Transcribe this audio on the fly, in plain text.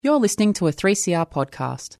You're listening to a 3CR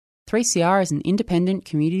podcast. 3CR is an independent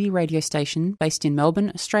community radio station based in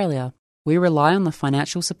Melbourne, Australia. We rely on the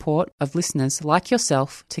financial support of listeners like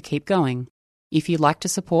yourself to keep going. If you'd like to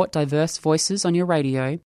support diverse voices on your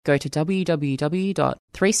radio, go to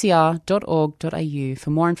www.3cr.org.au for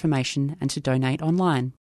more information and to donate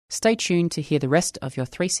online. Stay tuned to hear the rest of your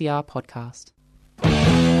 3CR podcast.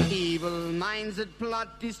 Evil minds that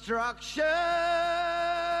plot destruction,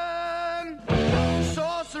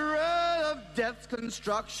 sorcerer of death's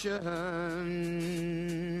construction,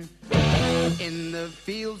 in the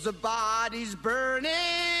fields of bodies burning,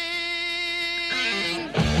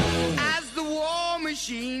 as the war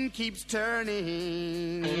machine keeps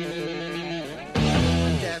turning,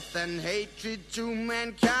 death and hatred to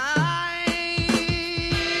mankind,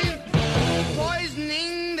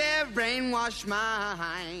 poisoning their brainwashed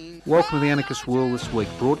mind. Welcome to the Anarchist World This Week,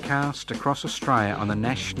 broadcast across Australia on the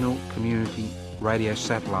National Community Radio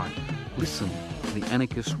Satellite. Listen to the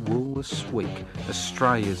Anarchist World This Week,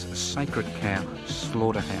 Australia's sacred cow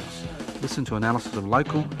slaughterhouse. Listen to analysis of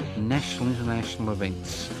local, national, international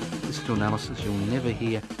events. Listen to analysis you'll never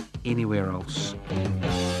hear anywhere else.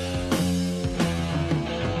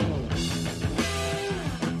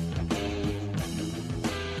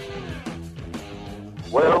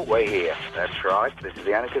 Well, we're here. That's right. This is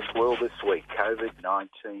the Anarchist World This Week,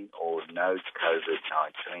 COVID-19 or no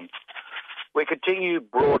COVID-19. We continue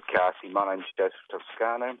broadcasting. My name's Joseph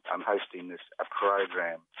Toscano. I'm hosting this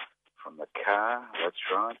program from the car. That's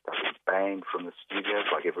right. I've been banned from the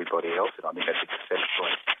studios like everybody else, and I think that's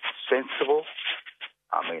exceptionally sensible.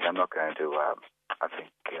 I mean, I'm not going to... I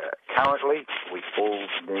think currently we all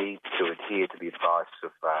need to adhere to the advice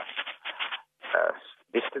of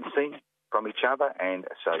distancing from each other and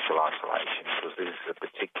social isolation, because this is a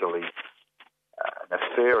particularly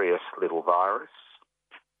nefarious little virus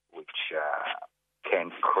which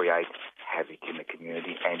can create havoc in the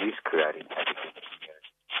community and is creating havoc in the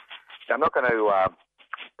community. Now, I'm not going to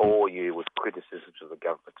bore you with criticisms of the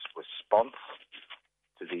government's response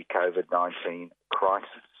to the COVID-19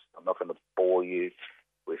 crisis. I'm not going to bore you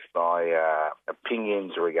with my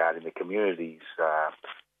opinions regarding the community's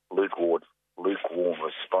lukewarm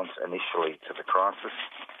response initially to the crisis.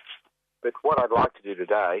 But what I'd like to do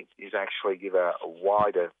today is actually give a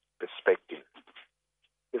wider perspective.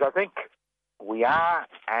 Because I think we are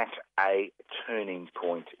at a turning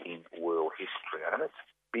point in world history. I know it's a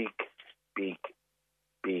big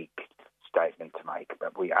statement to make,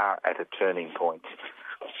 but we are at a turning point.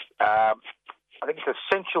 I think it's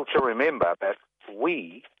essential to remember that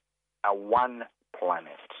we are one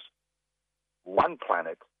planet,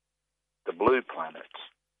 the blue planet,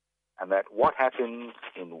 and that what happens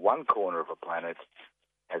in one corner of a planet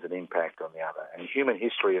has an impact on the other. And human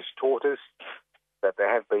history has taught us that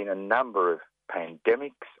there have been a number of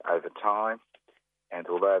pandemics over time, and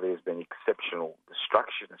although there's been exceptional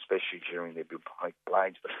destruction, especially during the bubonic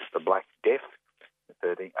plague, the Black Death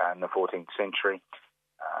in the 14th century,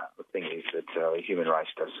 the thing is that the human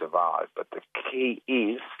race does survive. But the key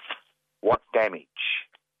is what damage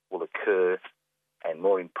will occur, and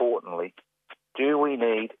more importantly, do we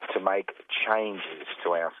need to make changes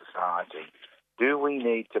to our society? Do we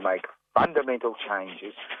need to make fundamental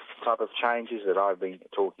changes, the type of changes that I've been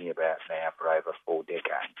talking about now for over 4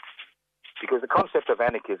 decades? Because the concept of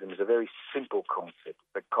anarchism is a very simple concept,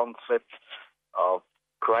 the concept of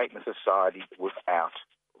creating a society without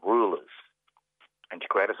rulers. And to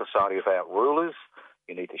create a society without rulers,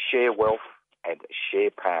 you need to share wealth and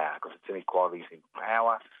share power, because it's inequalities in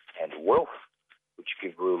power and wealth which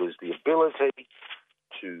give rulers the ability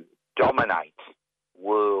to dominate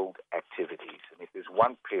world activities. And if there's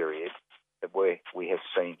one period where we have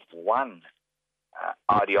seen one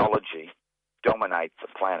ideology dominate the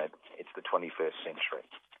planet, it's the 21st century.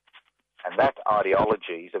 And that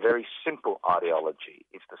ideology is a very simple ideology.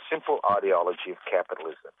 It's the simple ideology of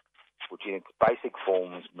capitalism, which in its basic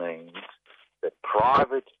forms means that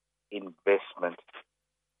private investment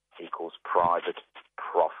equals private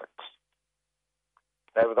profit.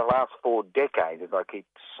 Over the last 4 decades, as I keep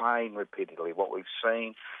saying repeatedly, what we've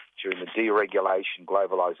seen during the deregulation,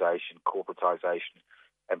 globalisation, corporatisation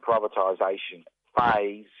and privatisation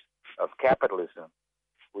phase of capitalism,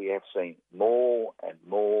 we have seen more and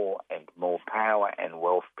more and more power and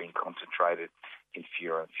wealth being concentrated in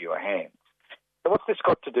fewer and fewer hands. So what's this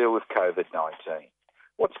got to do with COVID-19?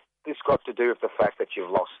 What's this got to do with the fact that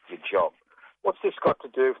you've lost your job? What's this got to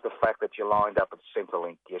do with the fact that you lined up at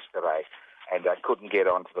Centrelink yesterday and couldn't get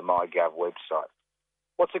onto the MyGov website?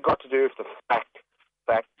 What's it got to do with the fact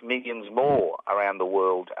that millions more around the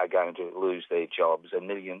world are going to lose their jobs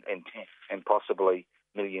and possibly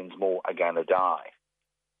millions more are going to die?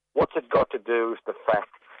 What's it got to do with the fact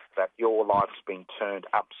that your life's been turned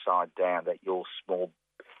upside down, that your small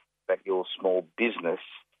business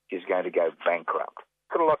is going to go bankrupt?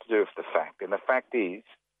 It's got a lot to do with the fact. And the fact is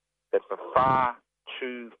that for far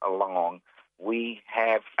too long, we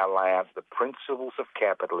have allowed the principles of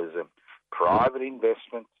capitalism, private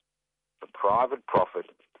investment, the private profit,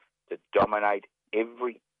 to dominate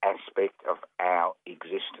every aspect of our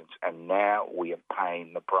existence. And now we are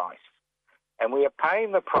paying the price. And we are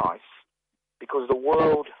paying the price because the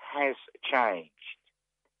world has changed.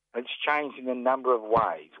 It's changed in a number of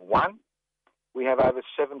ways. One, we have over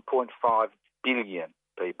 7.5 billion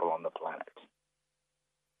people on the planet.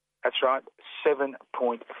 That's right,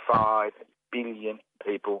 7.5 billion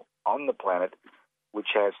people on the planet, which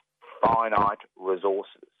has finite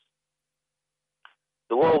resources.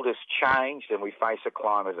 The world has changed and we face a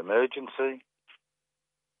climate emergency,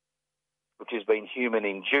 which has been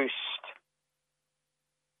human-induced,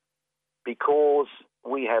 because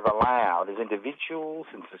we have allowed, as individuals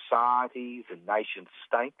and societies and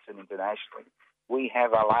nation-states and internationally, we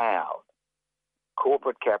have allowed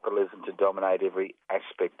corporate capitalism to dominate every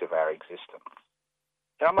aspect of our existence.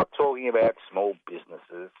 And I'm not talking about small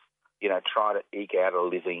businesses, trying to eke out a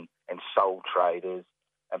living, and sole traders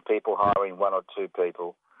and people hiring one or two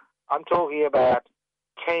people. I'm talking about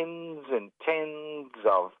tens and tens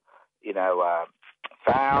of,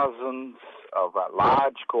 thousands of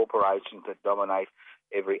large corporations that dominate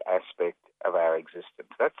every aspect of our existence.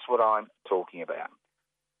 That's what I'm talking about.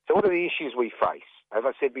 So what are the issues we face? As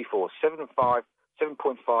I said before, 7.5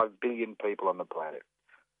 billion people on the planet,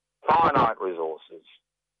 finite resources,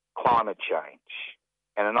 climate change,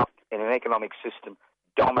 and an economic system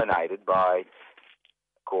dominated by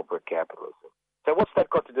corporate capitalism. So what's that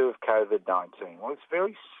got to do with COVID-19? Well, it's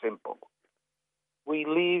very simple. We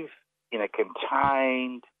live in a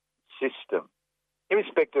contained system,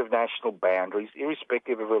 irrespective of national boundaries,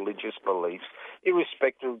 irrespective of religious beliefs,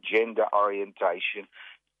 irrespective of gender orientation,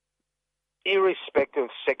 irrespective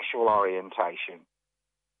of sexual orientation.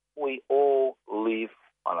 We all live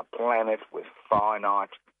on a planet with finite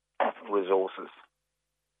resources.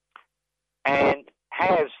 And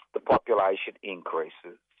as the population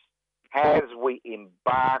increases, as we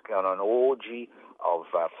embark on an orgy of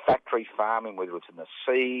factory farming, whether it's in the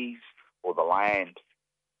seas or the land,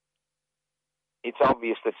 it's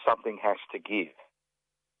obvious that something has to give.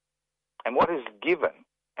 And what is given,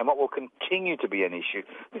 and what will continue to be an issue,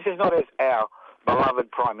 this is not, as our beloved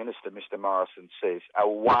Prime Minister, Mr. Morrison, says, a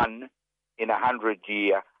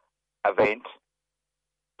 1-in-100-year event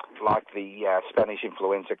like the Spanish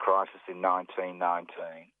influenza crisis in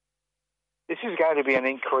 1919. This is going to be an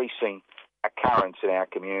increasing occurrence in our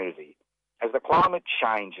community. As the climate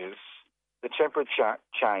changes, the temperature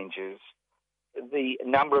changes, the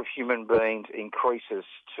number of human beings increases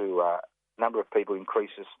number of people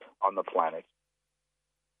increases on the planet,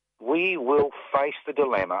 we will face the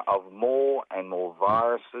dilemma of more and more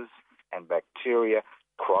viruses and bacteria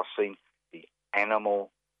crossing the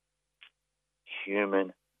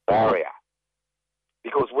animal-human barrier.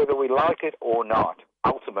 Because whether we like it or not,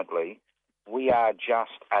 ultimately, we are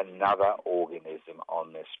just another organism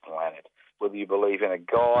on this planet. Whether you believe in a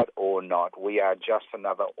God or not, we are just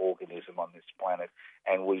another organism on this planet,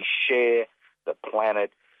 and we share the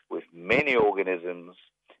planet with many organisms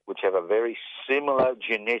which have a very similar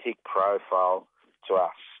genetic profile to us.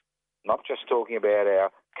 Not just talking about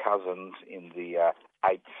our cousins in the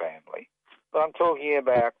ape family, but I'm talking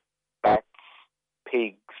about bats,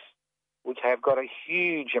 pigs, which have got a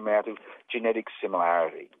huge amount of genetic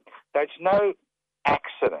similarity. So it's no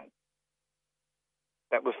accident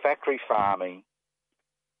that with factory farming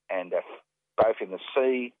and both in the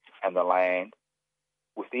sea and the land,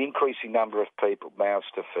 with the increasing number of people,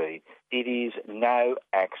 mouths to feed, it is no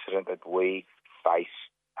accident that we face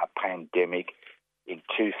a pandemic in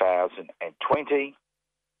 2020,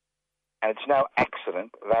 and it's no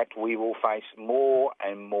accident that we will face more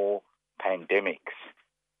and more pandemics.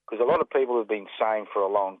 Because a lot of people have been saying for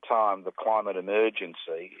a long time the climate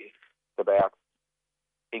emergency is about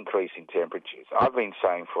increasing temperatures. I've been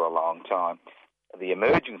saying for a long time the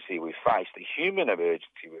emergency we face, the human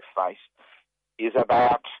emergency we face, is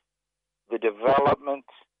about the development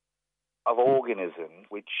of organisms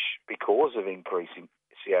which, because of increasing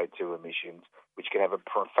CO2 emissions, which can have a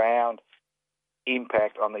profound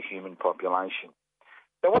impact on the human population.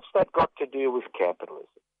 So what's that got to do with capitalism?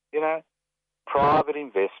 Private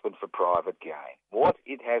investment for private gain. What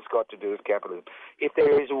it has got to do with capitalism. If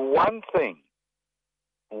there is one thing,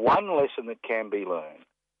 one lesson that can be learned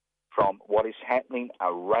from what is happening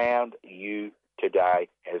around you today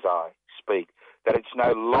as I speak, that it's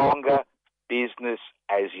no longer business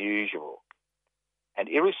as usual. And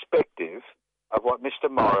irrespective of what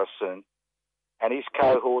Mr. Morrison and his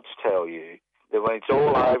cohorts tell you, that when it's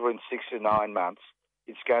all over in 6 to 9 months,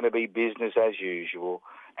 it's going to be business as usual,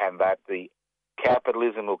 and that the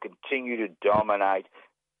capitalism will continue to dominate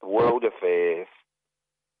world affairs,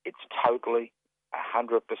 it's totally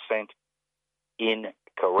 100%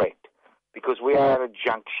 incorrect. Because we are at a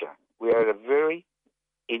juncture. We are at a very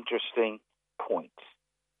interesting point.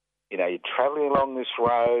 You know, you're travelling along this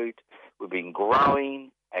road. We've been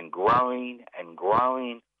growing and growing and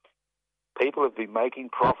growing. People have been making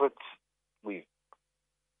profits. We've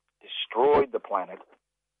destroyed the planet.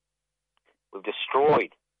 We've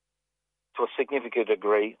destroyed, to a significant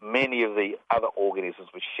degree, many of the other organisms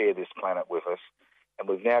which share this planet with us. And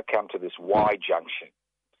we've now come to this Y junction.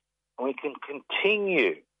 And we can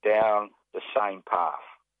continue down the same path.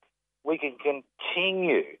 We can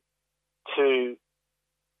continue to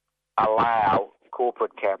allow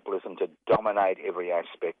corporate capitalism to dominate every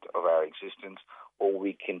aspect of our existence, or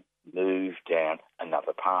we can move down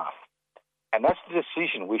another path. And that's the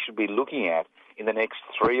decision we should be looking at in the next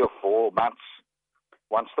 3 or 4 months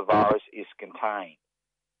once the virus is contained.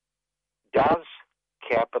 Does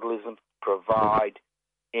capitalism provide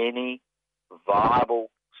any viable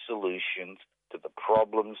solutions to the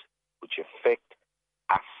problems which affect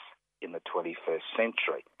us in the 21st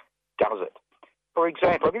century? Does it? For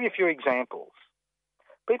example, I'll give you a few examples.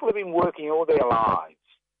 People have been working all their lives,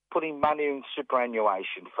 putting money in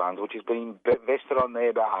superannuation funds, which has been vested on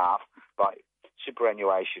their behalf by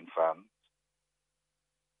superannuation funds.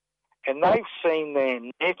 And they've seen their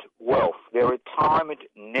net wealth, their retirement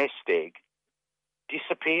nest egg,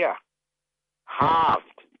 disappear, halved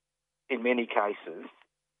in many cases,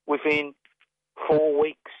 within 4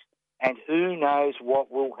 weeks. And who knows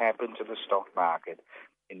what will happen to the stock market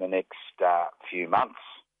in the next few months.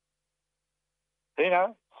 Who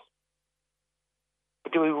knows?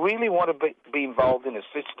 But do we really want to be involved in a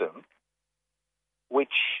system which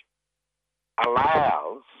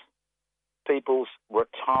allows people's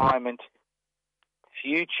retirement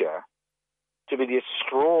future to be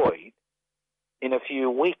destroyed in a few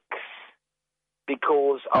weeks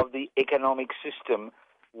because of the economic system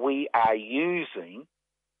we are using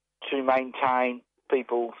to maintain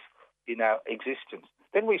people's, existence?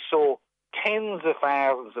 Then we saw tens of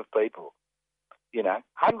thousands of people,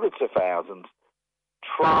 hundreds of thousands,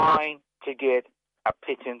 trying to get a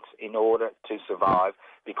pittance in order to survive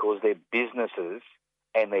because their businesses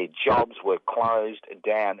and their jobs were closed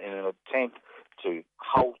down in an attempt to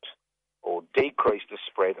halt or decrease the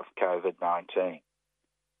spread of COVID-19.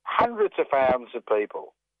 Hundreds of thousands of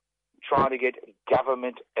people trying to get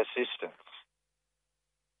government assistance.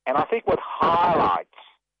 And I think what highlights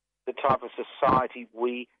the type of society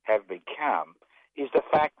we have become is the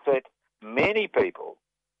fact that many people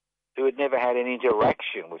who had never had any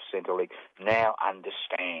interaction with Centrelink now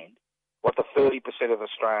understand what the 30% of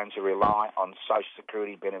Australians who rely on social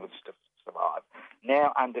security benefits to survive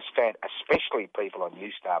now understand, especially people on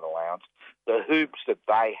Newstart allowance, the hoops that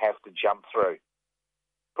they have to jump through.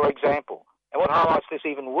 For example, and what highlights this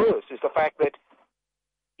even worse is the fact that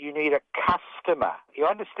you need a customer, you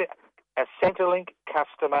understand, a Centrelink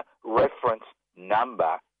customer reference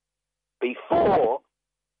number before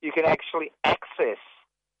you can actually access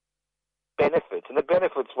benefits, and the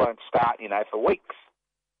benefits won't start, for weeks.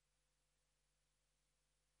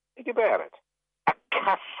 Think about it. A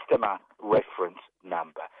customer reference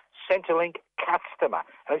number. Centrelink customer.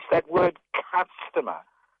 And it's that word customer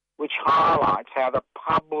which highlights how the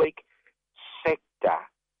public sector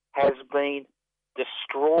has been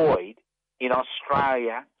destroyed in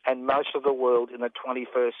Australia and most of the world in the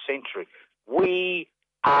 21st century. We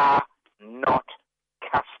are not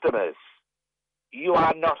customers. You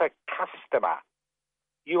are not a customer.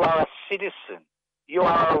 You are a citizen. You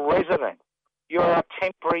are a resident. You are a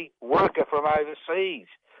temporary worker from overseas.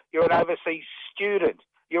 You're an overseas student.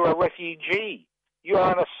 You're a refugee. You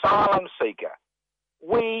are an asylum seeker.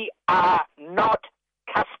 We are not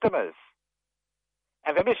customers.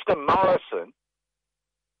 And for Mr. Morrison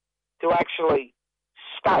to actually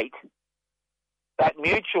state that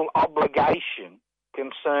mutual obligation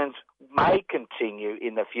concerns may continue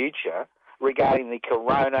in the future regarding the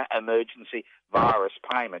corona emergency virus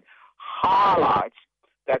payment highlights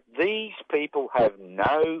that these people have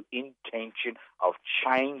no intention of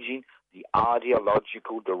changing the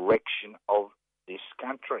ideological direction of this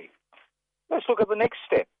country. Let's look at the next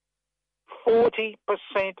step. 40%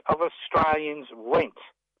 of Australians rent.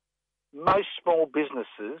 Most small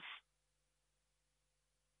businesses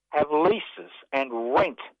have leases and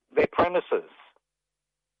rent their premises.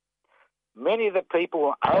 Many of the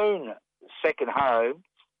people who own second homes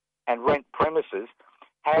and rent premises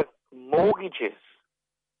have mortgages.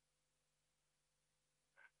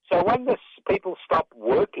 So when the people stop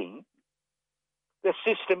working, the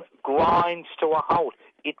system grinds to a halt.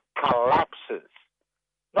 It collapses,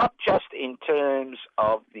 not just in terms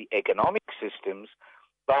of the economic systems,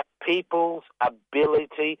 but people's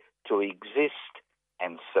ability to exist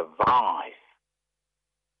and survive.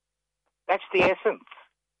 That's the essence.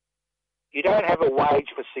 You don't have a wage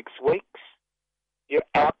for 6 weeks, you're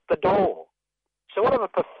out the door. So what are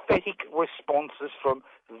the pathetic responses from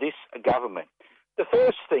this government? The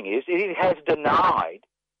first thing is it has denied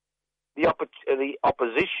the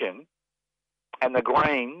opposition and the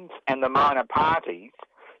Greens and the minor parties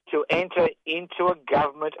to enter into a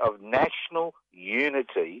government of national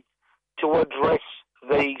unity to address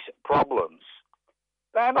these problems.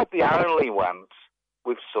 They're not the only ones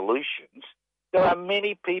with solutions. There are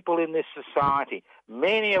many people in this society,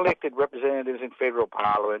 many elected representatives in federal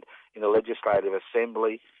parliament, in the Legislative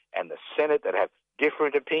Assembly and the Senate that have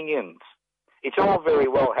different opinions. It's all very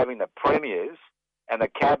well having the premiers and the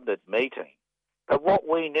cabinet meeting, but what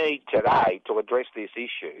we need today to address this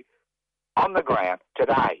issue on the ground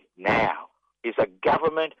today, now, is a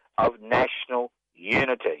government of national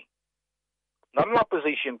unity. Not an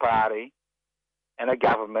opposition party and a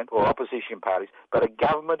government or opposition parties, but a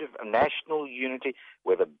government of national unity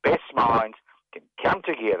where the best minds can come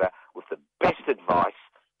together with the best advice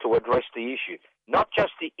to address the issue. Not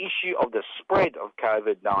just the issue of the spread of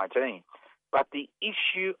COVID-19, but the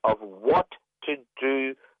issue of what to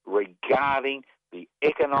do regarding the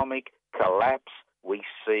economic collapse we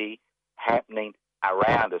see happening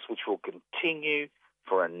around us, which will continue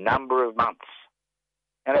for a number of months.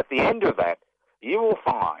 And at the end of that, you will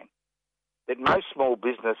find that most small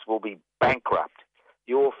business will be bankrupt.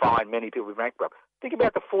 You will find many people will be bankrupt. Think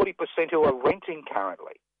about the 40% who are renting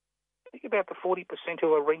currently. Think about the 40%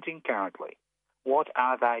 who are renting currently. What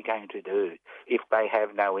are they going to do if they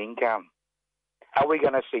have no income? Are we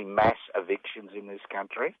going to see mass evictions in this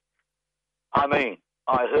country? I mean,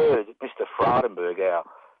 I heard Mr. Frydenberg, our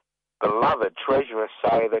beloved treasurer,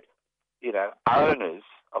 say that, owners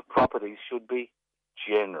of properties should be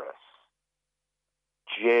generous.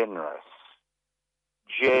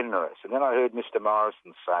 And then I heard Mr.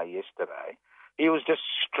 Morrison say yesterday he was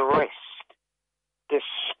distressed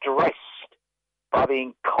by the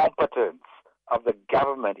incompetence of the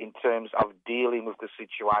government in terms of dealing with the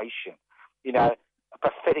situation. A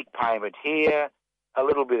pathetic payment here, a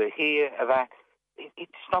little bit of here, of that.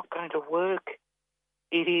 It's not going to work.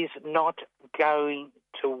 It is not going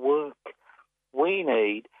to work. We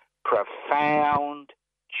need profound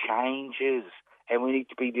changes, and we need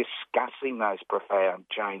to be discussing those profound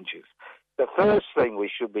changes. The first thing we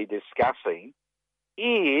should be discussing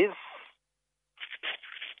is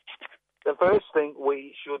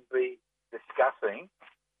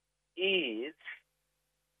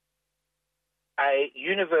a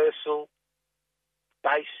universal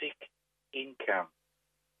basic income.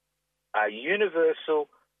 A universal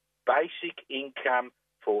basic income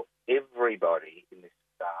for everybody in this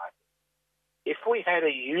society. If we had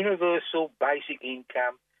a universal basic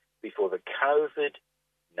income before the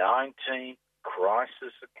COVID-19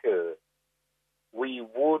 crisis occurred, we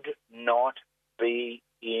would not be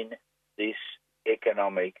in this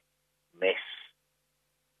economic mess.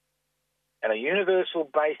 And a universal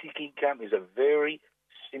basic income is a very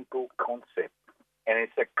simple concept. And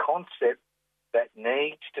it's a concept that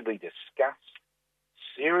needs to be discussed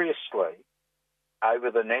seriously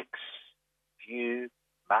over the next few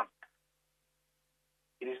months.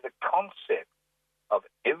 It is the concept of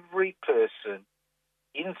every person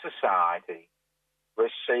in society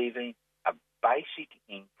receiving a basic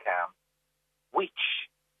income which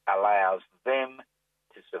allows them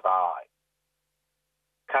to survive.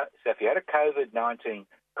 So if you had a COVID-19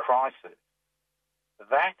 crisis,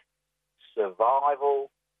 that survival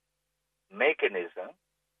mechanism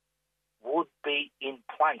would be in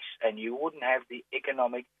place and you wouldn't have the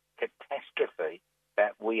economic catastrophe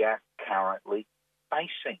that we are currently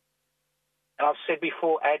facing. And I've said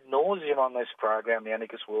before ad nauseum on this program, The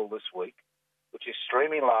Anarchist World This Week, which is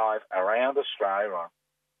streaming live around Australia,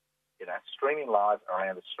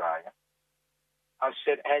 I've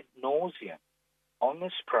said ad nauseum on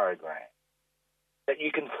this program that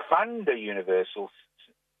you can fund a universal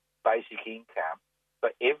basic income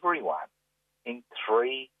for everyone in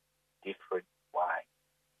three different ways.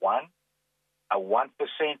 One, a 1%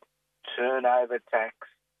 turnover tax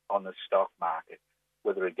on the stock market,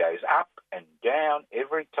 whether it goes up and down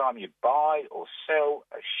every time you buy or sell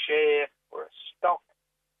a share or a stock,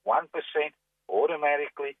 1%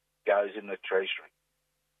 automatically goes in the Treasury.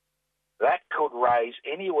 That could raise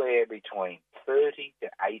anywhere between $30 to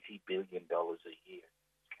 $80 billion a year.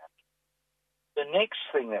 The next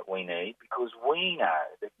thing that we need, because we know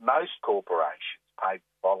that most corporations pay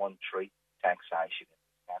voluntary taxation in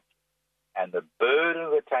this country, and the burden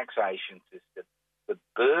of the taxation system, the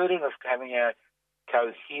burden of having a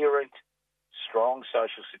coherent, strong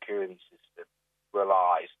social security system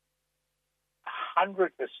relies 100%,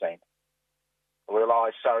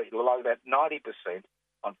 relies about 90%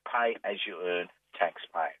 on pay as you earn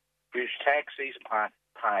taxpayer, whose tax is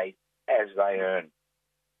paid as they earn.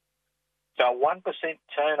 So 1%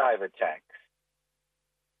 turnover tax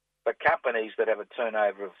for companies that have a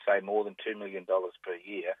turnover of, say, more than $2 million per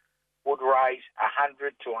year would raise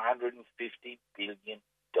 $100 to $150 billion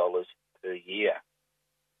per year.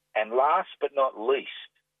 And last but not least,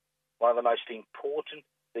 one of the most important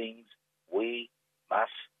things we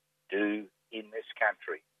must do in this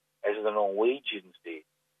country, as the Norwegians did,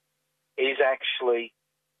 is actually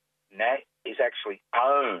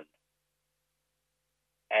own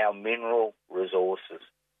our mineral resources,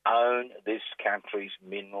 own this country's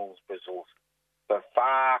minerals resources. For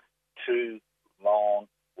far too long,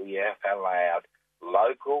 we have allowed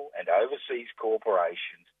local and overseas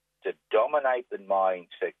corporations to dominate the mining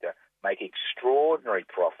sector, make extraordinary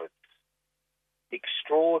profits,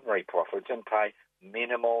 and pay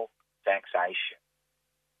minimal taxation.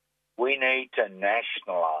 We need to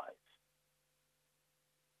nationalise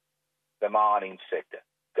the mining sector,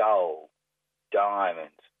 gold,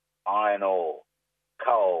 diamonds, iron ore,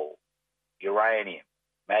 coal, uranium,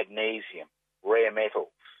 magnesium, rare metals.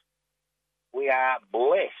 We are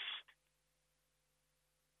blessed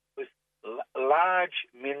with large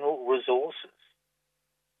mineral resources.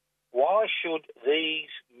 Why should these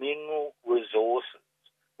mineral resources,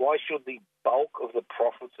 why should the bulk of the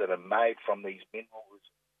profits that are made from these mineral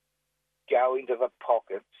resources go into the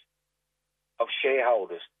pockets of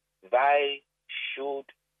shareholders? They should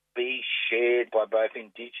be shared by both the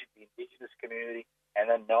Indigenous community and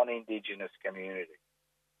the non-Indigenous community.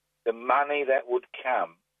 The money that would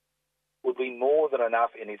come would be more than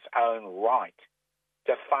enough in its own right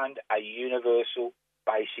to fund a universal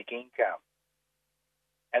basic income.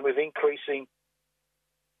 And with increasing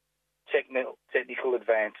technical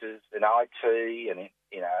advances in IT and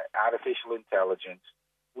artificial intelligence,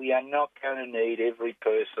 we are not going to need every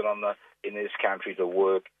person in this country to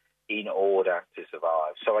work in order to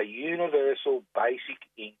survive. So a universal basic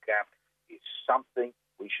income is something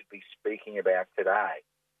we should be speaking about today.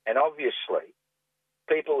 And obviously,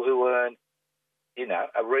 people who earn,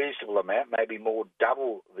 a reasonable amount, maybe more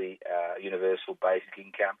double the universal basic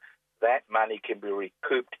income, that money can be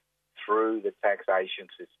recouped through the taxation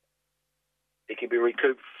system. It can be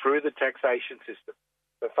recouped through the taxation system.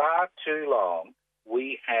 For far too long,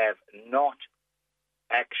 we have not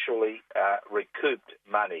actually recouped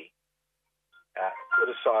money, put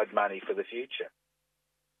aside money for the future.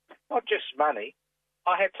 Not just money.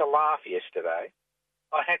 I had to laugh yesterday.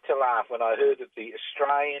 I had to laugh when I heard that the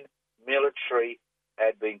Australian military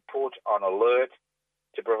had been put on alert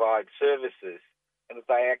to provide services, and that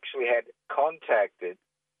they actually had contacted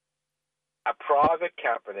a private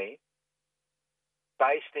company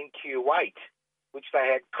based in Kuwait, which they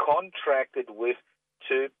had contracted with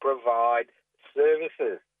to provide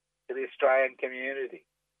services to the Australian community.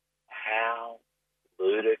 How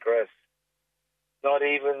ludicrous. Not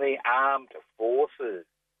even the armed forces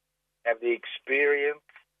have the experience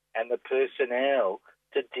and the personnel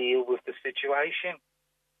to deal with the situation.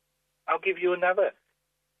 I'll give you another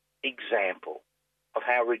example of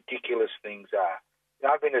how ridiculous things are.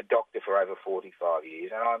 I've been a doctor for over 45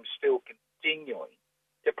 years and I'm still continuing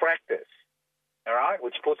to practice, all right,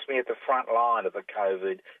 which puts me at the front line of the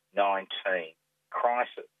COVID-19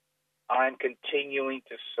 crisis. I am continuing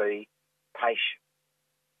to see patients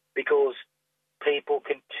because people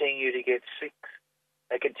continue to get sick.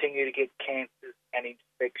 They continue to get cancers and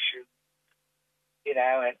infections, and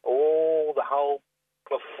the whole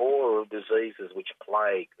plethora of diseases which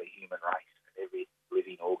plague the human race and every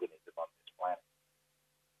living organism on this planet.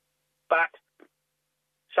 But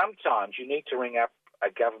sometimes you need to ring up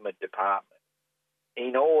a government department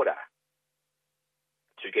in order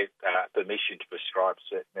to get permission to prescribe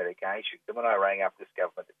certain medications. And when I rang up this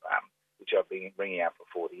government department, which I've been ringing up for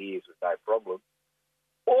 40 years with no problem,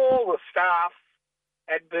 all the staff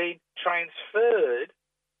had been transferred.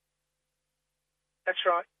 That's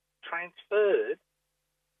right, transferred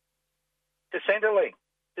to Centrelink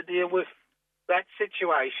to deal with that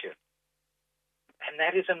situation. And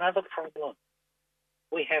that is another problem.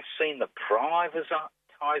 We have seen the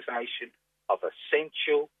privatisation of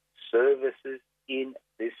essential services in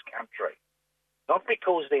this country. not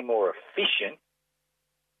because they're more efficient,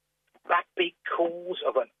 but because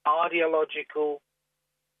of an ideological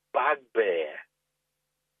bugbear.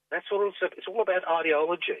 That's what it's all about,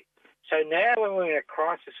 ideology. So now when we're in a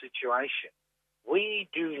crisis situation, we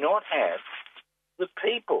do not have the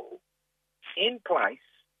people in place,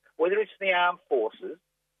 whether it's in the armed forces,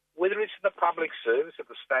 whether it's in the public service at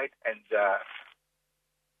the state and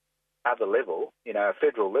other level,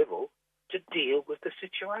 federal level, to deal with the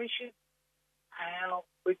situation. How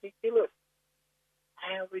ridiculous.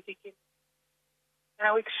 How ridiculous.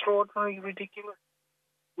 How extraordinarily ridiculous.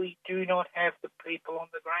 We do not have the people on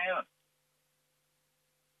the ground.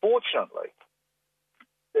 Fortunately,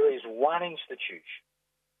 there is one institution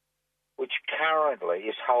which currently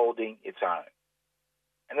is holding its own,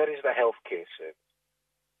 and that is the healthcare service.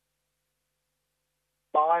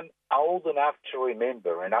 I'm old enough to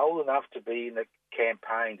remember and old enough to be in the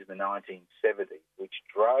campaigns in the 1970s, which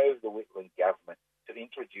drove the Whitlam government to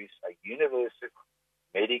introduce a universal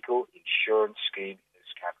medical insurance scheme in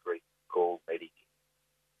this country called Medicare.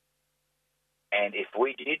 And if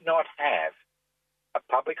we did not have a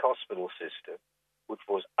public hospital system which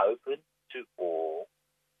was open to all,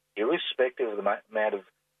 irrespective of the amount of,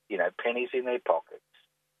 pennies in their pockets,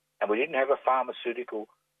 and we didn't have a pharmaceutical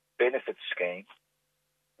benefit scheme,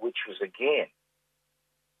 which was again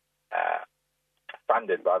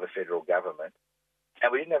funded by the federal government,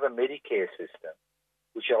 and we didn't have a Medicare system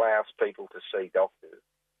which allows people to see doctors,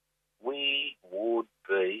 we would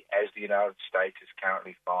be, as the United States is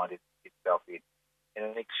currently finding itself in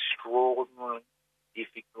an extraordinarily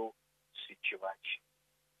difficult situation.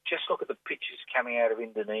 Just look at the pictures coming out of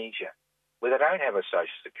Indonesia, where they don't have a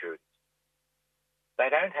social security. They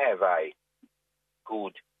don't have a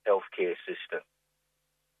good healthcare system.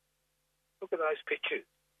 Look at those pictures.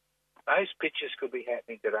 Those pictures could be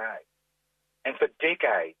happening today. And for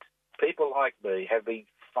decades, people like me have been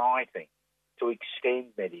fighting to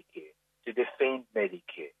extend Medicare, to defend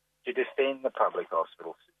Medicare, to defend the public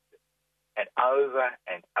hospital system. And over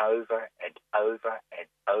and over and over and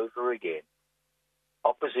over again,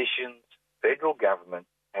 oppositions, federal government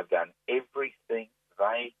have done everything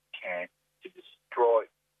they can to destroy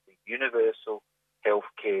the universal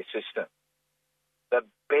healthcare system, the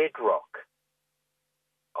bedrock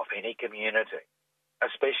of any community,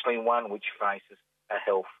 especially one which faces a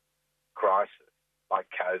health crisis like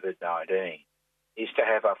COVID-19, is to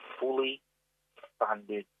have a fully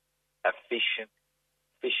funded,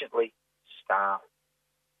 efficiently staffed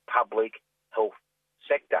public health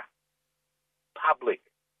sector. Public,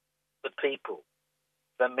 the people,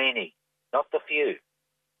 the many, not the few.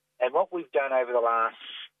 And what we've done over the last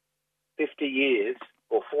 50 years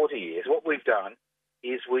or 40 years, what we've done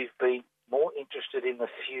is we've been more interested in the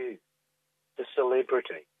few, the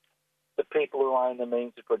celebrity, the people who own the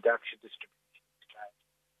means of production, distribution, exchange.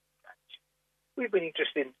 We've been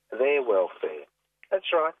interested in their welfare.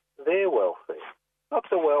 That's right, their welfare, not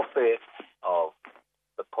the welfare of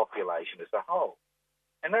the population as a whole.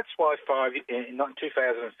 And that's why in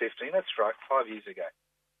 2015, that's right, 5 years ago,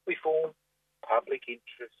 we formed public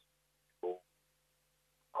interest or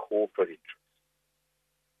corporate interest.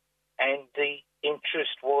 And the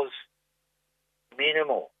interest was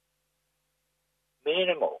minimal.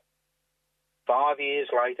 5 years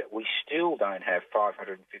later, we still don't have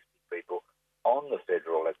 550 people on the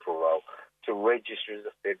federal electoral roll to register as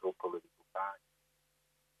a federal political party.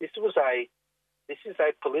 This is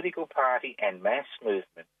a political party and mass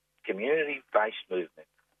movement, community-based movement,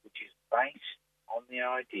 which is based on the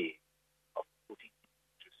idea of putting the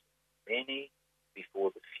interests of many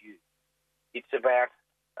before the few. It's about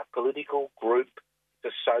a political group,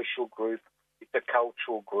 it's a social group, it's a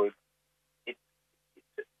cultural group, it's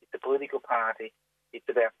a political party. It's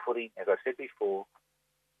about putting, as I said before,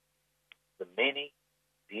 the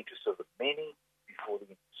interests of the many before the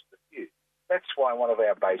interests of the few. That's why one of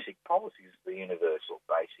our basic policies is the universal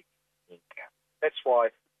basic income. That's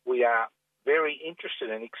why we are very interested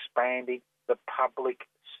in expanding the public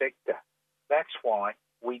sector. That's why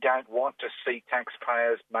we don't want to see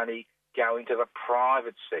taxpayers' money go into the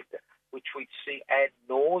private sector, which we see ad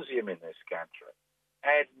nauseum in this country.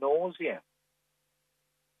 Ad nauseum.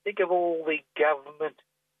 Think of all the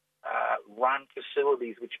government-run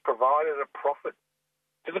facilities which provided a profit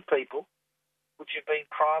to the people, which have been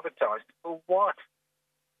privatised. For what?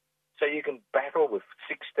 So you can battle with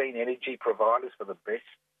 16 energy providers for the best,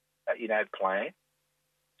 plan.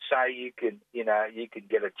 So you can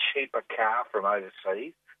get a cheaper car from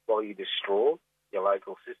overseas while you destroy your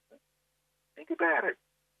local system. Think about it.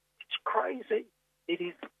 It's crazy. It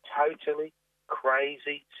is totally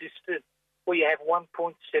crazy system. Well, you have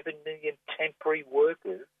 1.7 million temporary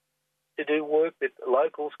workers to do work that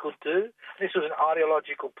locals could do. This was an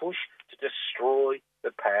ideological push to destroy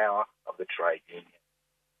the power of the trade union.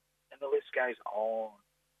 And the list goes on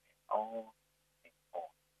and on and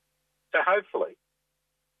on. So hopefully,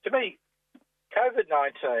 to me,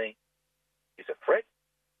 COVID-19 is a threat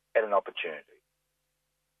and an opportunity.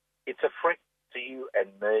 It's a threat to you and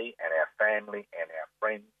me and our family and our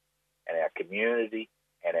friends and our community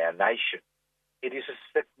and our nation. It is a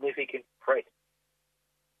significant threat.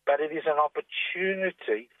 But it is an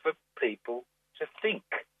opportunity for people to think.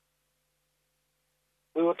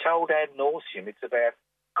 We were told ad nauseum it's about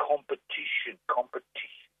competition.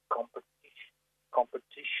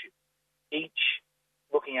 Each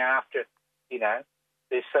looking after,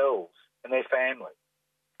 themselves and their family.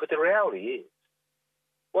 But the reality is,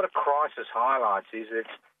 what a crisis highlights is it's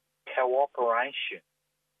cooperation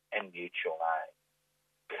and mutual aid.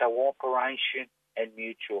 Cooperation and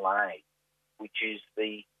mutual aid, which is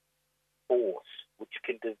the force which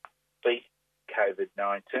can defeat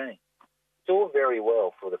COVID-19. It's all very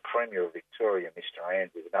well for the Premier of Victoria, Mr.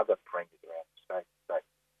 Andrews, and other premiers around the state to say,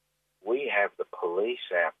 we have the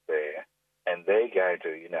police out there and they're going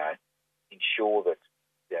to, ensure that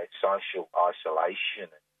social isolation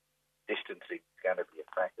and distancing is going to be a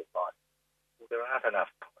factor. Well, there aren't enough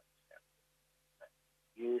police out there.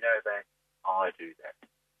 You know that, I do that.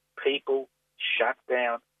 People shut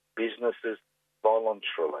down businesses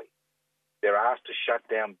voluntarily. They're asked to shut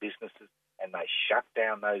down businesses and they shut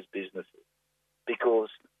down those businesses because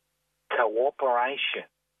cooperation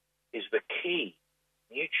is the key.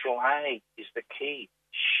 Mutual aid is the key.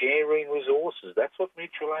 Sharing resources, that's what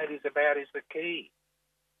mutual aid is about, is the key.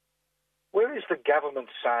 Where is the government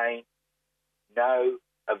saying no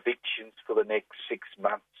evictions for the next 6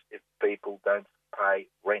 months if people don't pay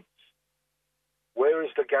rents? Where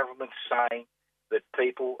is the government saying that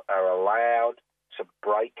people are allowed to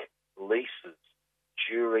break leases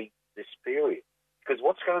during this period? Because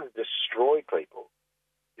what's going to destroy people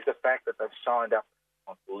is the fact that they've signed up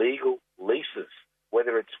on legal leases,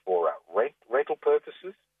 whether it's for rental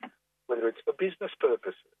purposes, whether it's for business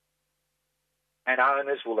purposes. And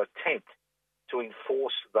owners will attempt to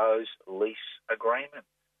enforce those lease agreements.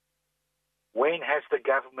 When has the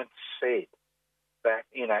government said that,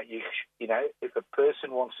 if a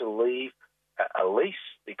person wants to leave a lease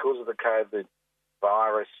because of the COVID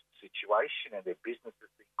virus situation and their business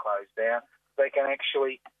has been closed down, they can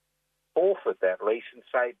actually forfeit that lease and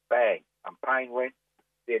say, bang, I'm paying rent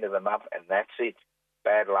at the end of the month and that's it.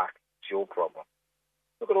 Bad luck. It's your problem.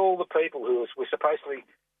 Look at all the people who were supposedly,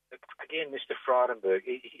 again, Mr. Frydenberg,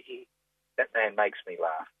 that man makes me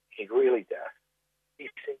laugh. He really does. He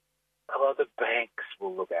said, the banks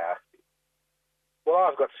will look after you. Well,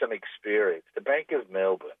 I've got some experience. The Bank of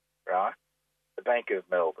Melbourne, right? The Bank of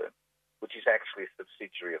Melbourne, which is actually a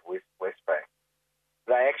subsidiary of Westpac,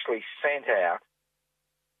 they actually sent out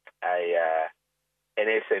an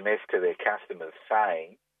SMS to their customers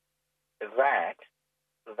saying that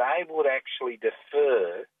they would actually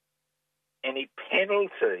defer any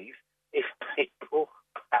penalties if people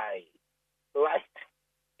pay late.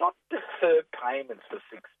 Not defer payments for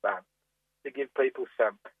 6 months to give people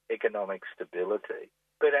some economic stability,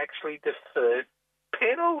 but actually defer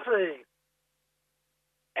penalties.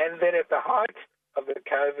 And then at the height of the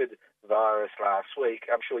COVID virus last week,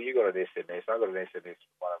 I'm sure you got an SMS, I got an SMS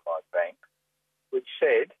from one of my banks, which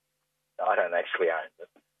said, I don't actually own them,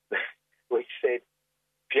 which said,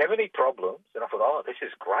 if you have any problems, and I thought, this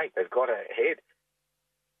is great, they've got ahead,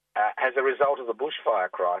 as a result of the bushfire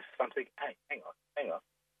crisis, I'm thinking, hey, hang on,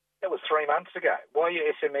 that was 3 months ago. Why are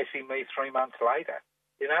you SMSing me 3 months later?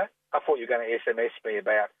 I thought you were going to SMS me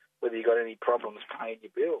about whether you got any problems paying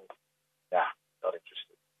your bills. No, not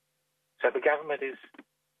interested. So the government is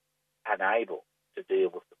unable to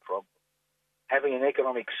deal with the problem. Having an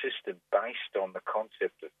economic system based on the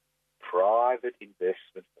concept of private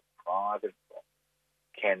investment and private bonds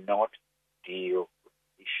cannot deal with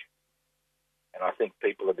the issue. And I think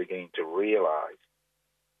people are beginning to realise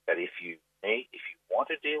that if you want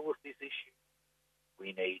to deal with this issue,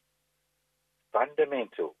 we need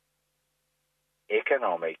fundamental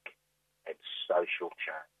economic and social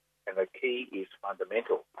change. And the key is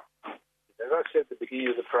fundamental. As I said at the beginning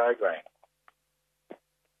of the program,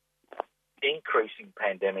 increasing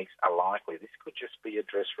pandemics are likely. This could just be a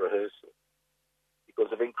dress rehearsal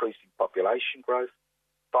because of increasing population growth,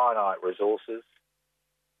 finite resources,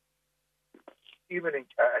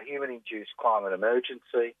 human-induced climate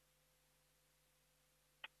emergency,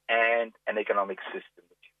 and an economic system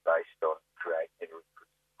which is based on creating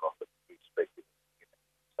profit irrespective of human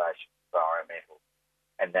station, environmental,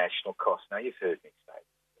 and national costs. Now, you've heard me say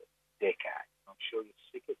this for decades. I'm sure you're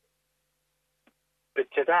sick of it.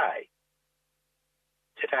 today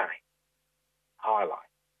highlights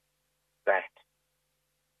that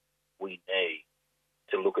we need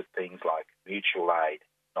to look at things like mutual aid,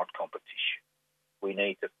 not competition. We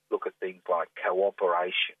need to look at things like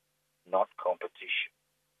cooperation, not competition.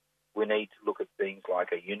 We need to look at things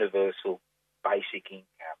like a universal basic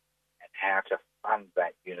income and how to fund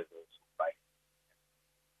that universal basic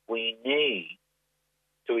income. We need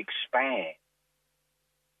to expand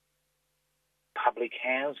public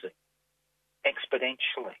housing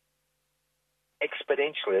exponentially. As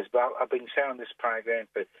I've been saying this program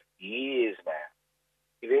for years now.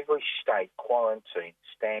 If every state quarantined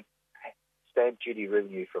stamp duty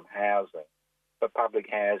revenue from housing for public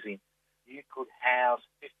housing, you could house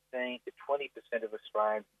 15 to 20% of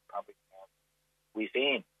Australians in public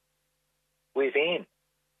housing within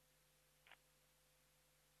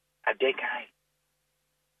a decade.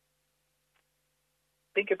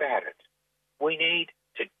 Think about it. We need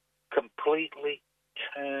to completely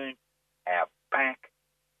turn our back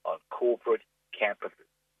on corporate capitalism.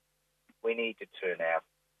 We need to turn our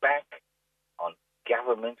back on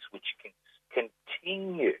governments which can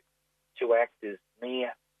continue to act as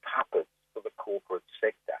mere puppets for the corporate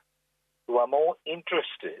sector, who are more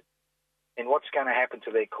interested in what's going to happen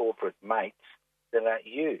to their corporate mates than at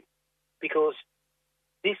you. Because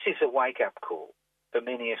this is a wake-up call for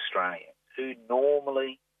many Australians who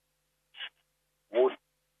normally would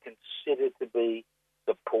consider to be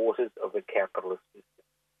supporters of the capitalist system.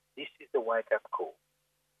 This is a wake-up call.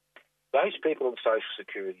 Those people on social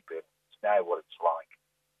security benefits know what it's like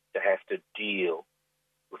to have to deal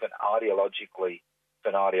with an ideology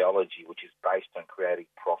which is based on creating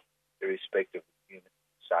profit, irrespective of human,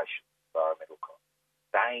 social, environmental costs.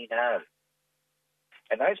 They know.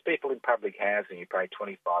 And those people in public housing who pay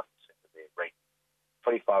 25% of their rent,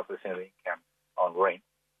 25% of their income on rent,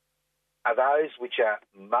 are those which are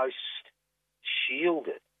most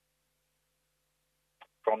shielded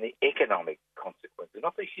from the economic consequences,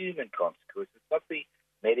 not the human consequences, not the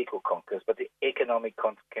medical consequences, but the economic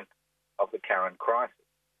consequences of the current crisis,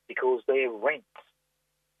 because their rents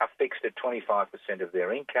are fixed at 25% of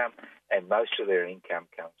their income, and most of their income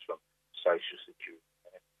comes from social security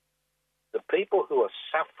benefits. The people who are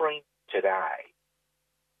suffering today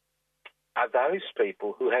are those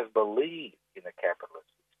people who have believed in the capitalist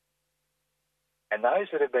system. And those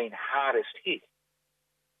that have been hardest hit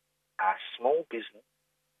are small business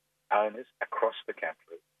owners across the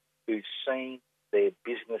country who've seen their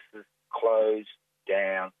businesses close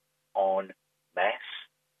down en masse,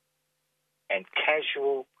 and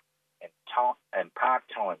casual and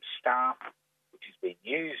part-time staff, which has been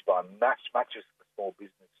used by much of the small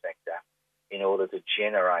business sector in order to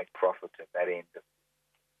generate profit at that end.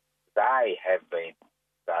 They have been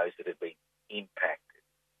those that have been impacted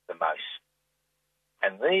the most.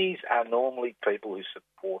 And these are normally people who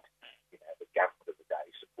support the government of the day,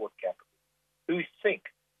 who support capitalism, who think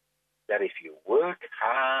that if you work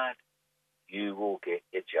hard, you will get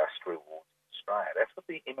your just rewards in Australia. That's what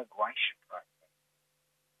the immigration program is.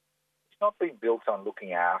 It's not been built on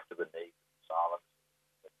looking after the needs of asylum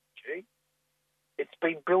refugees. It's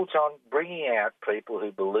been built on bringing out people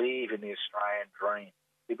who believe in the Australian dream,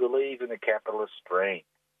 who believe in the capitalist dream.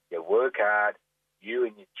 You work hard, you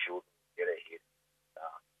and your children get ahead.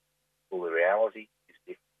 Well, the reality is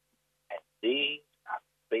different. And these are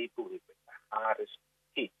people who've been the hardest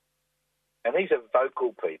hit. And these are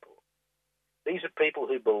vocal people. These are people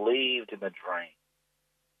who believed in the dream.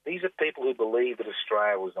 These are people who believed that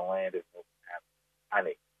Australia was a land of milk and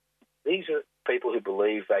honey. These are people who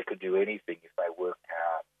believed they could do anything if they worked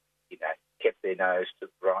hard, kept their nose to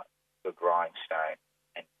the grindstone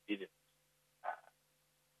and didn't,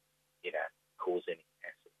 cause any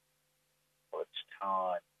hassle. Well, it's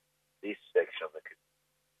time this section of the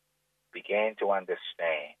community began to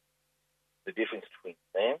understand the difference between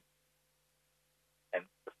them and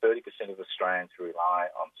the 30% of Australians who rely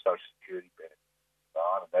on social security benefits.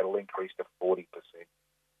 And that'll increase to 40%,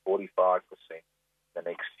 45% in the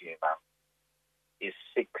next few months, is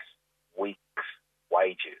 6 weeks'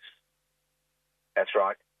 wages. That's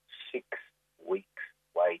right, 6 weeks'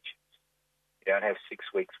 wages. You don't have 6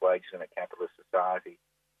 weeks' wages in a capitalist society,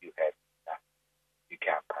 you have nothing. You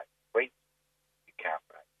can't pay rent, you can't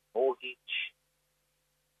pay mortgage,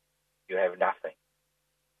 you have nothing.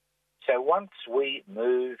 So once we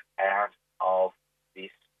move out of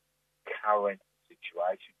this current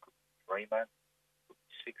situation, could be 3 months, could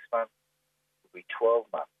be 6 months, could be 12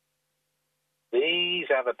 months, these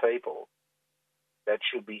are the people that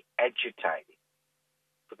should be agitating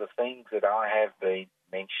for the things that I have been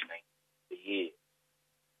mentioning for years.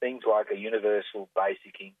 Things like a universal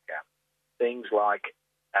basic income, things like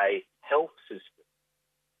a health system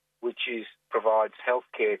which provides health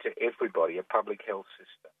care to everybody, a public health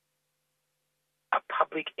system, a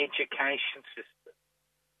public education system.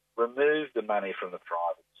 Remove the money from the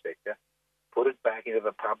private sector, put it back into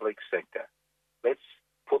the public sector. Let's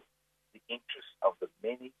put the interests of the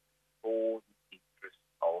many for the interests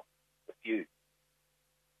of the few.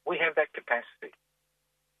 We have that capacity.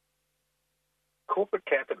 Corporate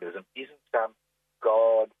capitalism isn't some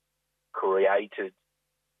God-created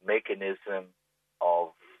mechanism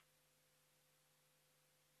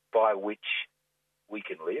by which we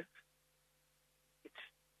can live. It's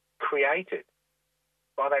created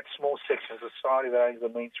by that small section of society that owns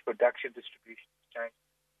the means of production, distribution, exchange.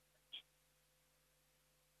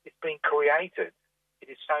 It's been created.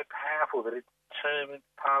 It is so powerful that it determines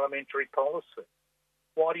parliamentary policy.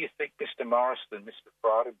 Why do you think Mr. Morrison and Mr.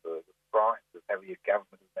 Frydenberg were frightened of having a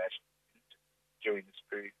government of national unity during this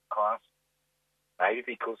period of crisis?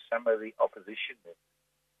 Maybe because some of the opposition,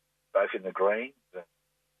 both in the Greens and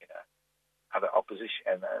other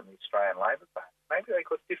opposition and the Australian Labor Party, maybe they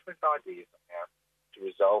got different ideas on how to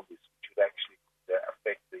resolve this, which would actually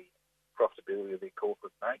affect the profitability of their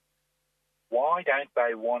corporate mates. Why don't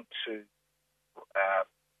they want to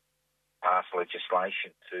pass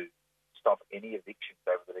legislation to stop any evictions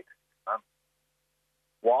over the next 6 months?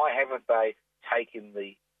 Why haven't they taken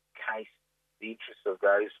the interests of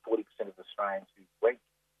those 40% of Australians who went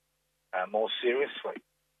more seriously?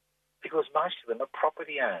 Because most of them are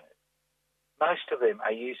property owners. Most of them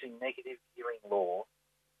are using negative gearing law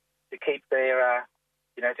to keep their,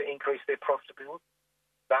 to increase their profitability.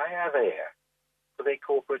 They are there for their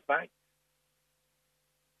corporate mates.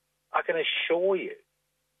 I can assure you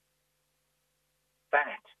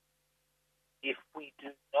that if we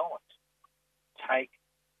do not take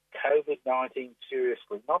COVID-19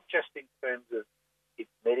 seriously, not just in terms of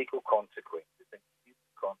its medical consequences and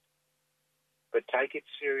human consequences, but take it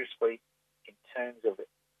seriously in terms of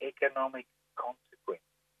economic consequences,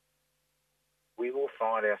 we will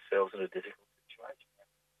find ourselves in a difficult situation.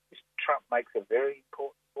 Mr. Trump makes a very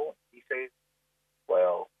important point. He says,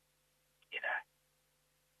 well,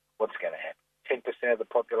 what's going to happen? 10% of the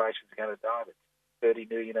population is going to die. That's 30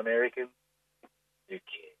 million Americans. Who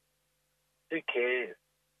cares? Who cares?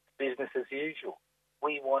 Business as usual.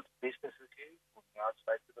 We want business as usual in the United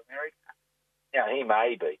States of America. Now, he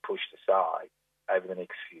may be pushed aside over the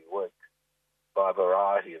next few weeks by a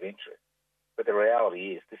variety of interests. But the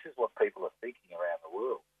reality is, this is what people are thinking around the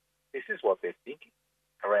world. This is what they're thinking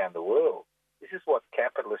around the world. This is what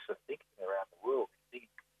capitalists are thinking around the world.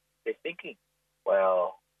 They're thinking,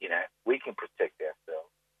 well, we can protect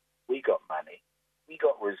ourselves. We got money. We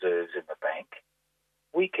got reserves in the bank.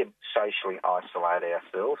 We can socially isolate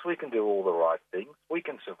ourselves. We can do all the right things. We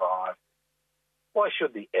can survive. Why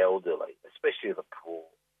should the elderly, especially the poor,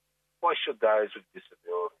 why should those with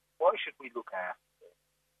disabilities, why should we look after them?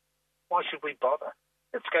 Why should we bother?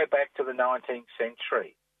 Let's go back to the 19th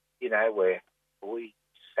century, where we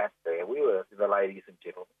sat there. We were the ladies and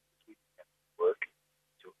gentlemen. We didn't have to work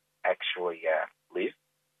to actually live.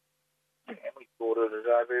 And we thought of it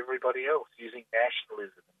over everybody else, using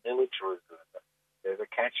nationalism and militarism as a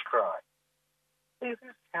catch cry. This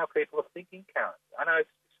is how people are thinking currently. I know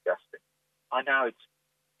it's disgusting. I know it's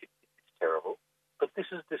terrible. But this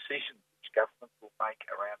is decisions which governments will make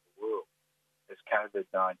around the world as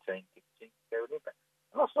COVID-19 continues to have an impact.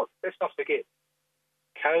 And let's not forget,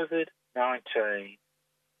 COVID-19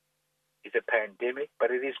 is a pandemic,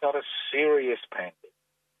 but it is not a serious pandemic.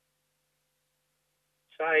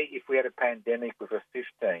 Say if we had a pandemic with a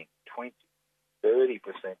 15, 20, 30%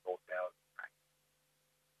 mortality rate,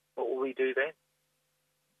 what will we do then?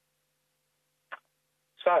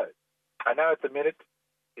 So, I know at the minute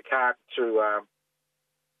it's hard to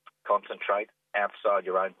concentrate outside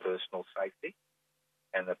your own personal safety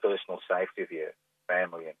and the personal safety of your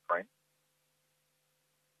family and friends.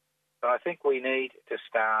 So I think we need to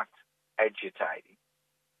start agitating,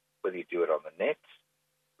 whether you do it on the net,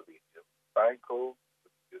 whether you do it on phone calls,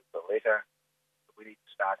 whether you do it with a letter. We need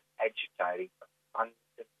to start agitating for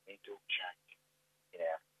fundamental change in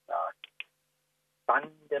our society.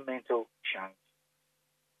 Fundamental change.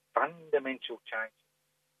 Fundamental change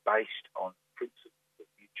based on principles of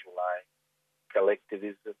mutual aid,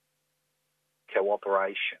 collectivism,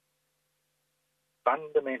 cooperation.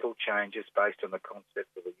 Fundamental changes based on the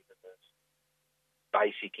concept of a universal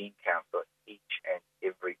basic income for each and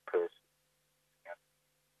every person.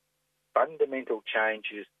 Fundamental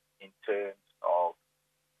changes in terms of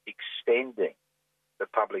extending the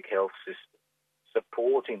public health system,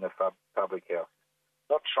 supporting the public health system,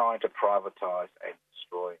 not trying to privatise and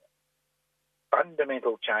destroy it.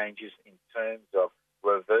 Fundamental changes in terms of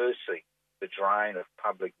reversing the drain of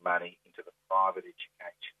public money into the private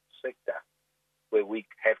education sector, where we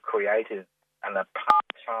have created an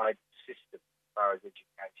apartheid system as far as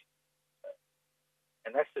education is concerned.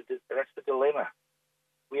 And that's the dilemma.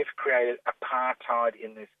 We have created apartheid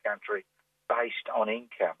in this country based on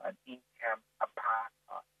income, an income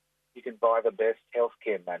apartheid. You can buy the best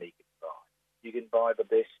healthcare money you can buy. You can buy the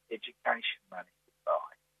best education money you can buy.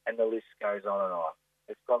 And the list goes on and on.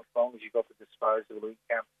 As long as you've got the disposable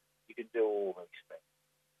income, you can do all these things.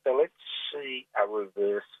 So let's see a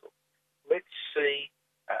reversal. Let's see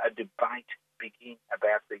a debate begin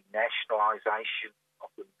about the nationalisation of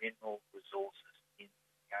the mineral resources in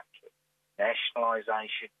the country.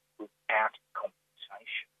 Nationalisation without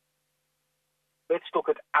compensation. Let's look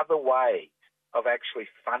at other ways of actually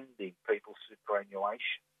funding people's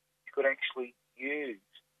superannuation. You could actually use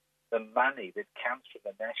the money that comes from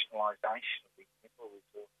the nationalisation of the mineral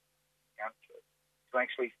resources in the country to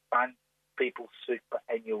actually fund people's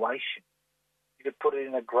superannuation. You could put it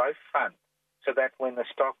in a growth fund so that when the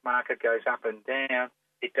stock market goes up and down,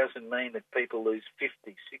 it doesn't mean that people lose 50,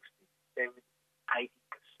 60, 70,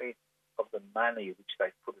 80% of the money which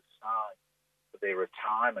they put aside for their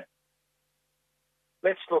retirement.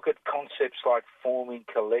 Let's look at concepts like forming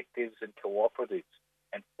collectives and cooperatives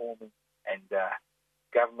and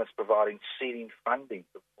governments providing seeding funding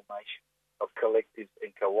for the formation of collectives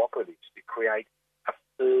and cooperatives to create a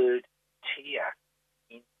third tier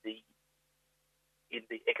in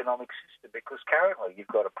the economic system, because currently you've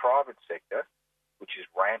got a private sector which is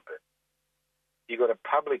rampant. You've got a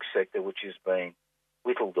public sector which is being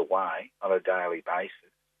whittled away on a daily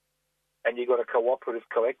basis, and you've got a cooperative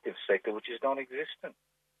collective sector which is non-existent.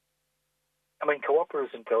 I mean,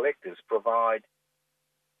 cooperatives and collectives provide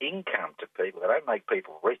income to people. They don't make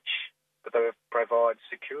people rich, but they provide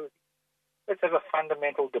security. Let's have a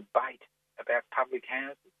fundamental debate about public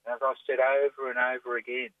housing. As I've said over and over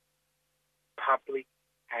again, public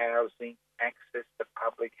housing, access to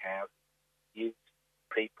public housing gives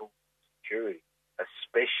people security,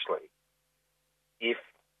 especially if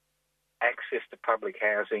access to public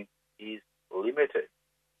housing is limited.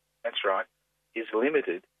 That's right, is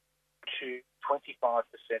limited to 25%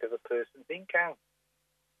 of a person's income.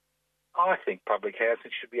 I think public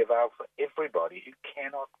housing should be available for everybody who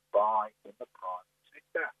cannot buy in the private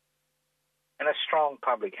sector. And a strong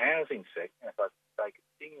public housing sector, if I say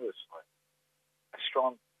continuously, a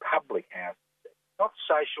strong public housing sector, not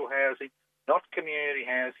social housing, not community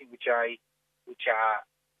housing, which are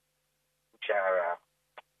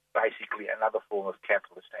basically another form of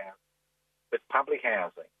capitalist housing, but public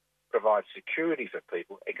housing provides security for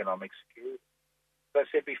people, economic security. As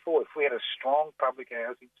I said before, if we had a strong public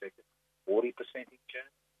housing sector, 40% in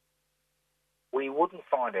Germany, we wouldn't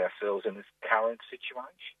find ourselves in this current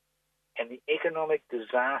situation. And the economic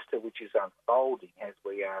disaster which is unfolding as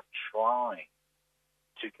we are trying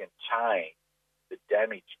to contain the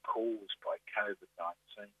damage caused by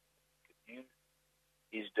COVID-19 in the community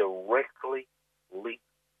is directly linked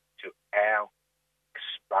to our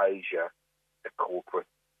exposure to corporate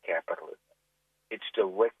capitalism. It's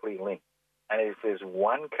directly linked. And if there's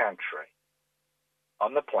one country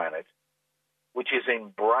on the planet which has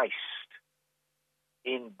embraced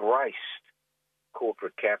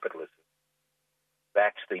corporate capitalism,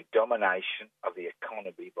 that's the domination of the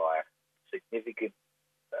economy by a significant,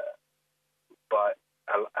 by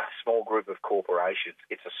a small group of corporations.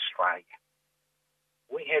 It's Australia.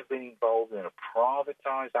 We have been involved in a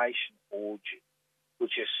privatisation orgy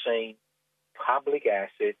which has seen public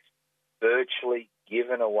assets virtually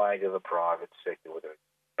given away to the private sector, whether it's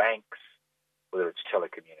banks, whether it's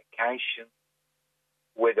telecommunications,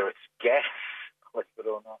 whether it's gas, believe it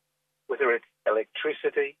or not, whether it's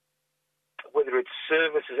electricity, whether it's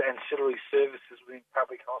services, ancillary services within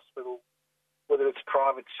public hospitals, whether it's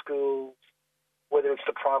private schools, whether it's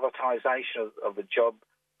the privatisation of the job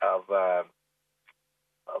of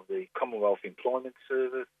the Commonwealth Employment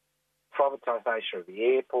Service, privatisation of the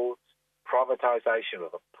airports, privatisation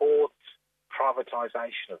of the ports,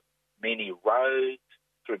 privatisation of many roads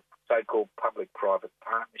through so-called public-private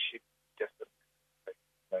partnerships, just to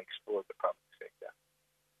exploit the public sector.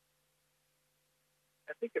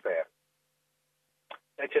 Now think about it.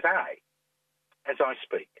 Now today, as I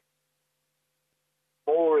speak,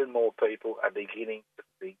 more and more people are beginning to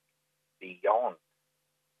think beyond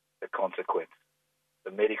the consequences,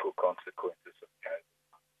 the medical consequences of COVID.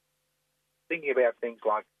 Thinking about things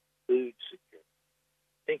like food security,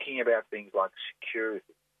 thinking about things like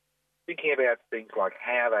security, thinking about things like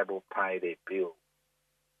how they will pay their bills.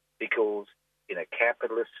 Because in a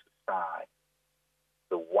capitalist society,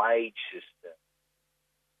 the wage system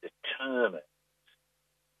determines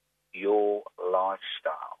your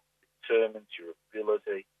lifestyle. It determines your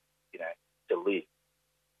ability, to live.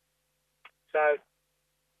 So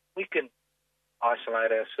we can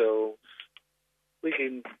isolate ourselves. We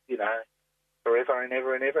can, forever and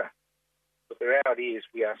ever and ever. But the reality is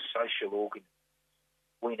we are social organisms.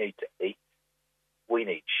 We need to eat. We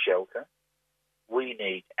need shelter. We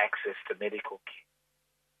need access to medical care.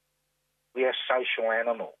 We are social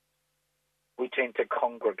animals. We tend to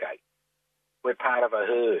congregate. We're part of a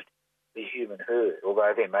herd, the human herd,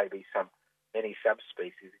 although there may be many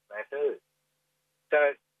subspecies in that herd. So,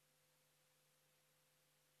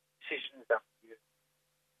 decision is up to you.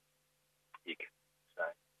 You can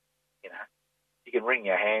say, you can wring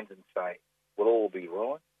your hands and say, we'll all be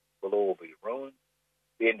ruined. We'll all be ruined.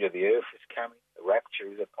 The end of the earth is coming. The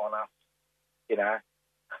rapture is upon us.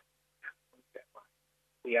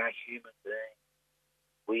 We are human beings.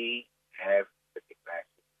 We have the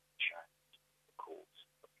capacity to change the course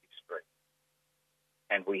of history.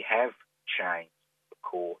 And we have changed the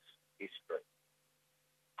course of history.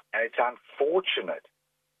 And it's unfortunate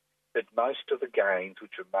that most of the gains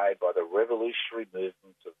which were made by the revolutionary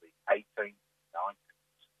movements of the 18th and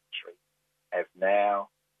 19th century have now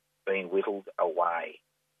been whittled away.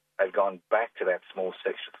 They've gone back to that small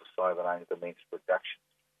section of society that only the means of production.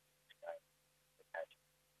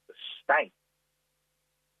 The state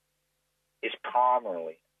is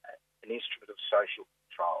primarily an instrument of social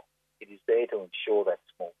control. It is there to ensure that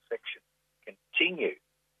small section continue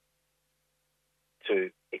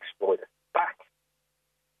to exploit it. But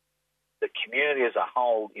the community as a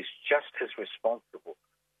whole is just as responsible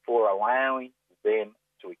for allowing them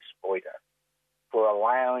to exploit it, for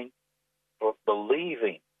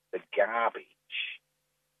believing the garbage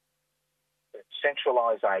that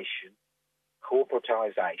centralisation,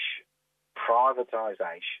 corporatisation,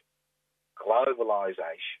 privatisation,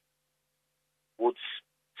 globalisation would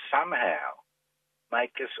somehow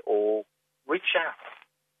make us all richer.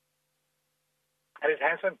 And it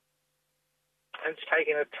hasn't. And it's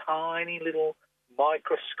taken a tiny little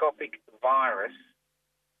microscopic virus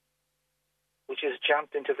which has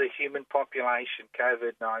jumped into the human population,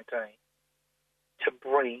 COVID-19, to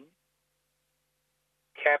bring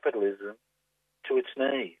capitalism to its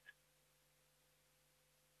knees.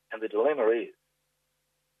 And the dilemma is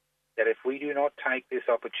that if we do not take this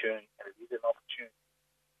opportunity, and it is an opportunity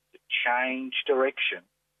to change direction,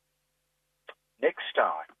 next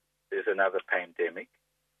time there's another pandemic,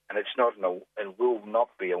 and it's not and will not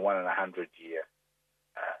be a 1 in 100 year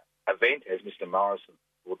event, as Mr. Morrison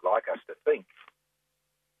would like us to think.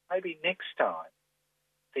 Maybe next time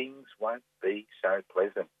things won't be so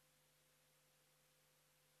pleasant.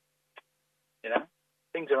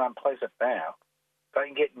 Things are unpleasant now. They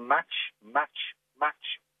can get much, much,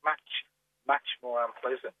 much, much, much more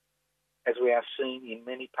unpleasant, as we are seeing in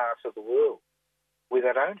many parts of the world where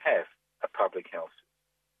they don't have a public health system,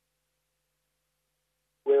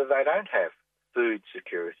 where they don't have food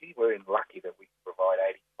security. We're lucky that we can provide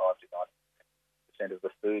 85 to 90% of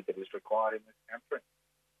the food that is required in this country.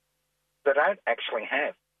 They don't actually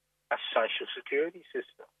have a social security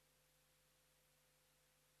system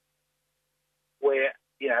where,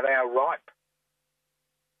 they are ripe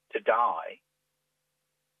to die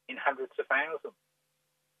in hundreds of thousands.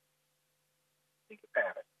 Think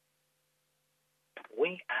about it.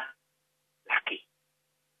 We are lucky.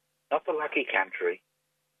 Not the lucky country.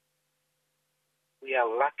 We are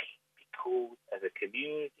lucky because as a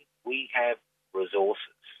community we have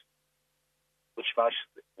resources which most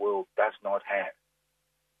of the world does not have.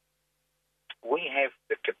 We have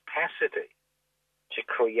the capacity to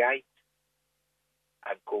create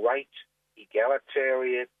a great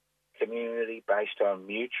egalitarian community based on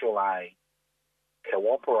mutual aid,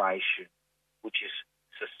 cooperation, which is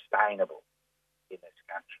sustainable in this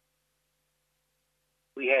country.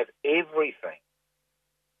 We have everything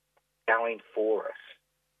going for us.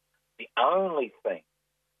 The only thing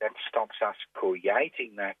that stops us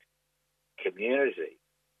creating that community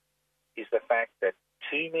is the fact that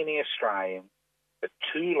too many Australians for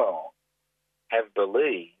too long have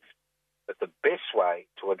believed that the best way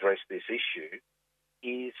to address this issue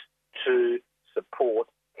is to support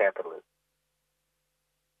capitalism.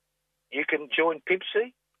 You can join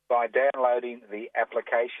PIPSI by downloading the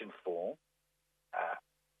application form.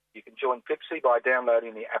 You can join PIPSI by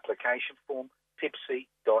downloading the application form,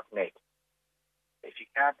 pipsi.net. If you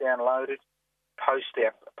can't download it, post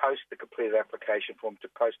the completed application form to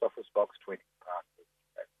Post Office Box 20.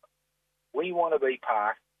 We want to be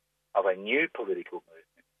part of a new political movement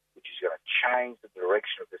which is going to change the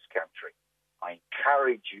direction of this country. I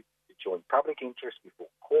encourage you to join public interest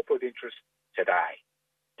before corporate interest today.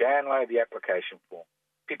 Download the application form,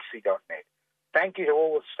 pixie.net. Thank you to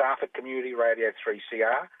all the staff at Community Radio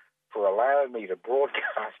 3CR for allowing me to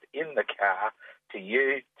broadcast in the car to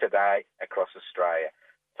you today across Australia.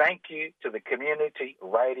 Thank you to the Community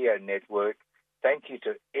Radio Network. Thank you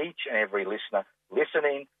to each and every listener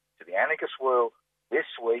listening to the Anarchist World this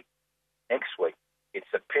week, next week. It's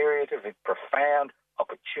a period of profound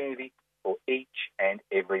opportunity for each and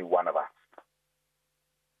every one of us.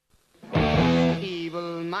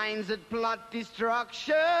 Evil minds that plot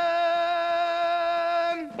destruction,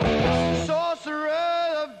 sorcerer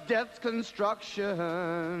of death's construction.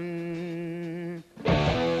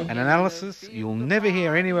 An analysis you'll never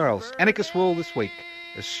hear anywhere else. Anarchist World this week.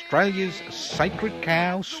 Australia's sacred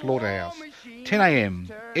cow slaughterhouse. 10 a.m.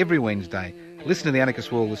 every Wednesday. Listen to the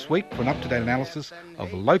Anarchist World this week for an up-to-date analysis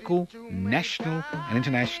of local, national and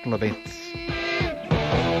international events.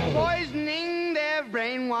 Poisoning their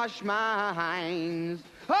brainwashed minds.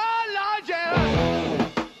 Oh, Lord, yeah.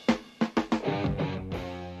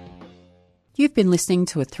 You've been listening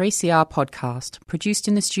to a 3CR podcast produced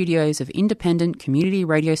in the studios of independent community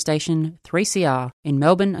radio station 3CR in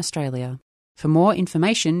Melbourne, Australia. For more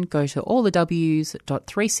information, go to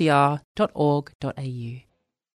allthews.3cr.org.au.